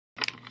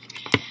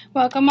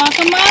Welcome,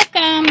 welcome,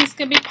 welcome. This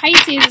could be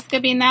Pisces. This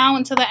could be now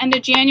until the end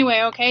of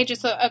January, okay?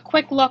 Just a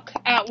quick look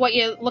at what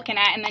you're looking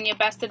at and then your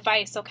best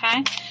advice,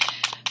 okay?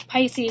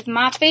 Pisces,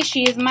 my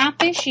fishies, my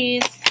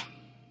fishies.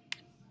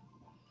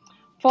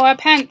 4 of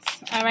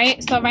Pence, all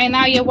right? So right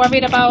now you're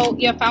worried about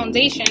your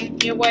foundation.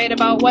 You're worried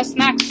about what's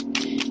next.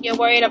 You're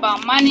worried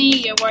about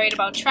money. You're worried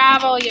about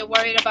travel. You're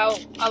worried about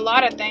a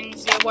lot of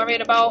things. You're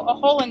worried about a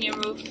hole in your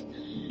roof.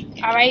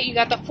 All right, you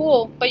got the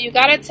Fool, but you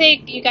gotta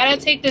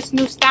take this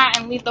new start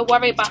and leave the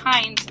worry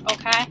behind,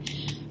 okay?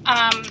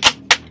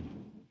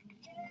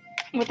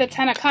 With the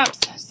 10 of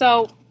Cups,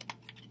 so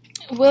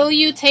will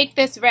you take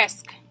this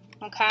risk,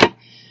 okay?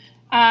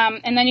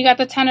 And then you got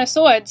the 10 of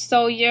Swords,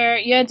 so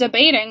you're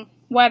debating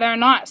whether or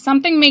not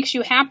something makes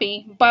you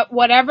happy, but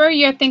whatever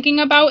you're thinking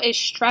about is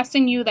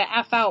stressing you the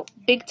F out,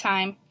 big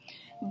time,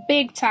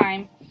 big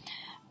time.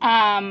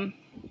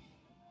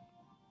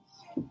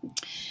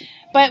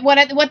 But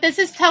what this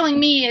is telling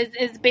me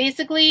is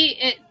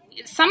basically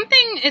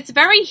it's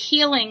very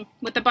healing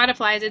with the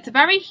butterflies. It's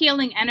very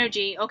healing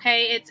energy,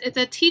 okay? It's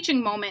a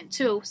teaching moment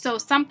too. So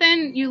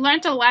something, you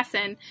learned a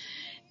lesson,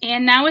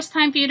 and now it's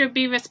time for you to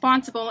be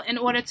responsible in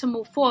order to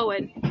move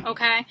forward,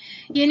 okay?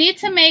 You need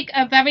to make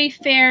a very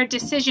fair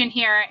decision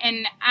here,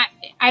 and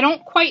I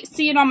don't quite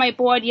see it on my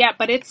board yet,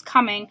 but it's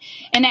coming,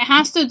 and it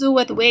has to do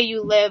with where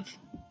you live.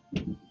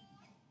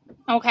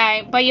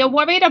 Okay, but you're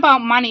worried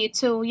about money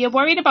too. You're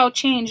worried about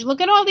change. Look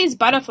at all these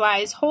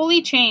butterflies.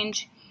 Holy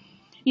change.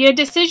 Your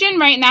decision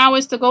right now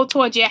is to go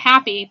towards your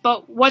happy,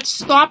 but what's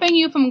stopping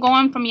you from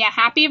going from your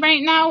happy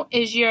right now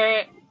is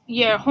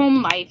your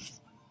home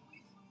life.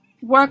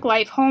 Work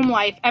life, home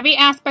life. Every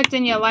aspect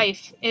in your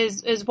life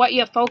is what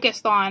you're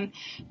focused on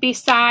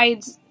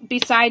besides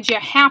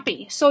your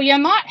happy. So you're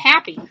not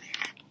happy.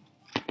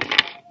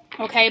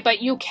 Okay,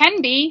 but you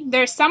can be.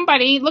 There's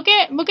somebody. Look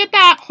at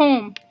that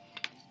home.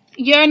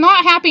 You're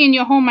not happy in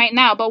your home right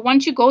now, but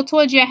once you go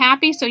towards your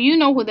happy, so you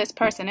know who this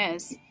person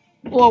is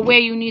or where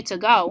you need to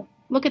go.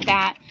 Look at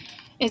that.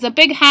 There's a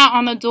big hat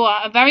on the door,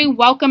 a very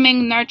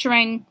welcoming,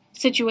 nurturing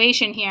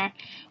situation here.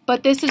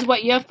 But this is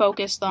what you're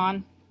focused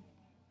on.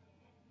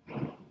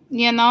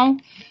 You know?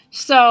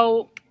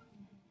 So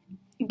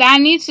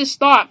that needs to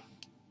stop.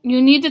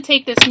 You need to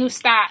take this new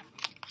start,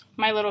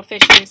 my little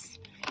fishies.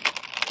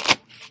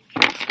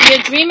 You're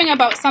dreaming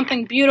about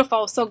something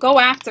beautiful, so go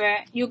after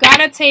it. You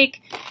gotta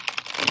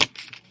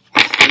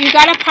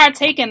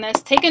partake in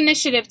this. Take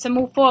initiative to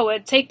move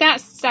forward. Take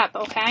that step,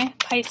 okay?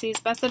 Pisces,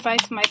 best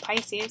advice for my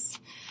Pisces.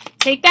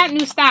 Take that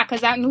new start, because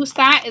that new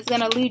start is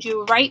going to lead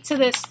you right to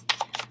this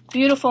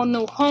beautiful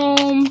new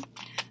home,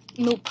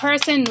 new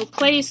person, new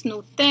place,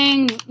 new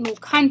thing, new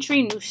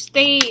country, new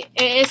state.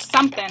 It is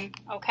something,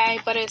 okay?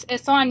 But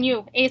it's on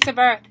you. Ace of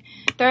Earth.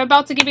 They're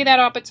about to give you that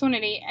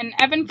opportunity. An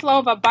ebb and flow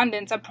of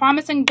abundance. A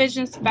promising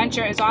business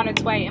venture is on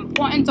its way.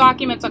 Important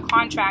documents or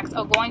contracts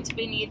are going to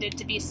be needed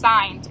to be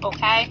signed,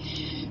 okay?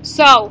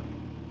 So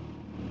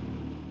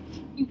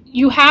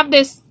you have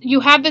this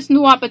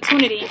new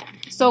opportunity.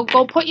 So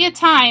go put your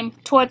time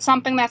towards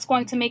something that's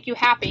going to make you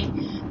happy.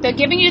 They're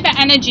giving you the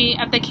energy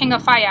of the King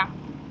of Fire.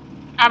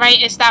 All right,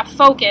 it's that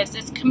focus,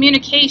 it's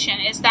communication,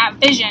 it's that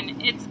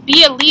vision. It's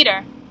be a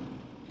leader.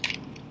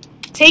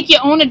 Take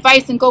your own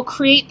advice and go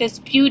create this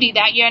beauty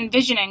that you're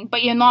envisioning,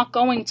 but you're not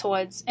going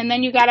towards. And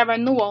then you got a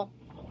renewal.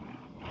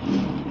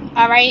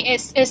 All right,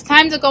 it's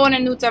time to go in a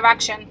new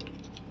direction.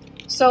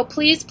 So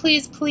please,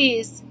 please,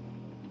 please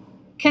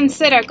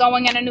consider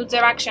going in a new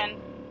direction,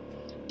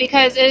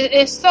 because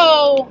it's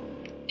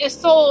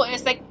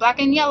like black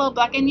and yellow,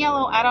 black and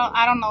yellow. I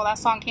don't know. That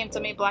song came to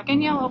me, black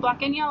and yellow,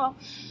 black and yellow.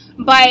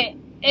 But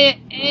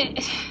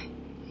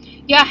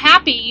you're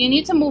happy. You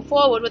need to move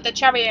forward with the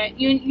Chariot.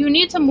 You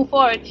need to move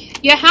forward.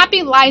 Your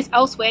happy lies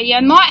elsewhere.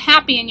 You're not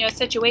happy in your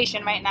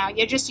situation right now.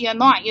 You're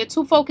not. You're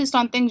too focused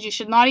on things you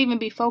should not even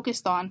be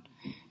focused on.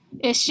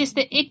 It's just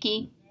the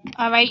icky.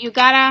 All right, you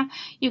gotta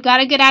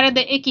get out of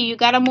the icky. You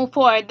gotta move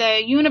forward.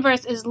 The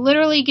universe is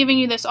literally giving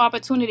you this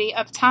opportunity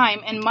of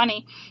time and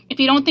money. If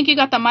you don't think you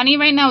got the money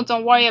right now,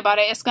 don't worry about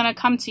it. It's gonna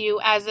come to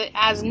you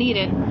as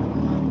needed.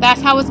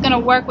 That's how it's gonna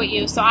work with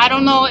you. So I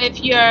don't know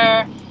if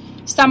you're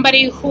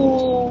somebody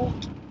who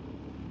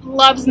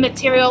loves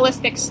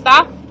materialistic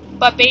stuff,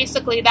 but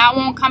basically that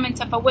won't come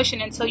into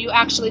fruition until you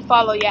actually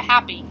follow your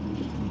happy.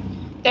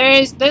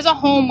 There's a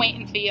home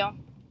waiting for you,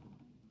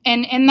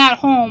 and in that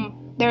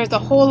home, there's a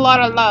whole lot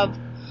of love.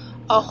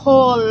 A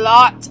whole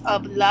lot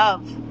of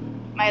love,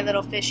 my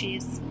little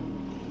fishies.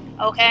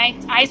 Okay?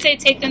 I say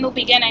take the new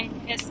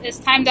beginning. It's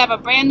time to have a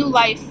brand new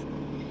life.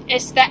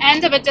 It's the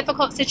end of a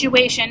difficult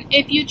situation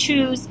if you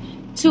choose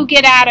to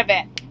get out of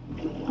it.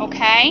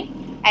 Okay?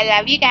 I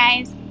love you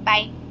guys.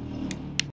 Bye.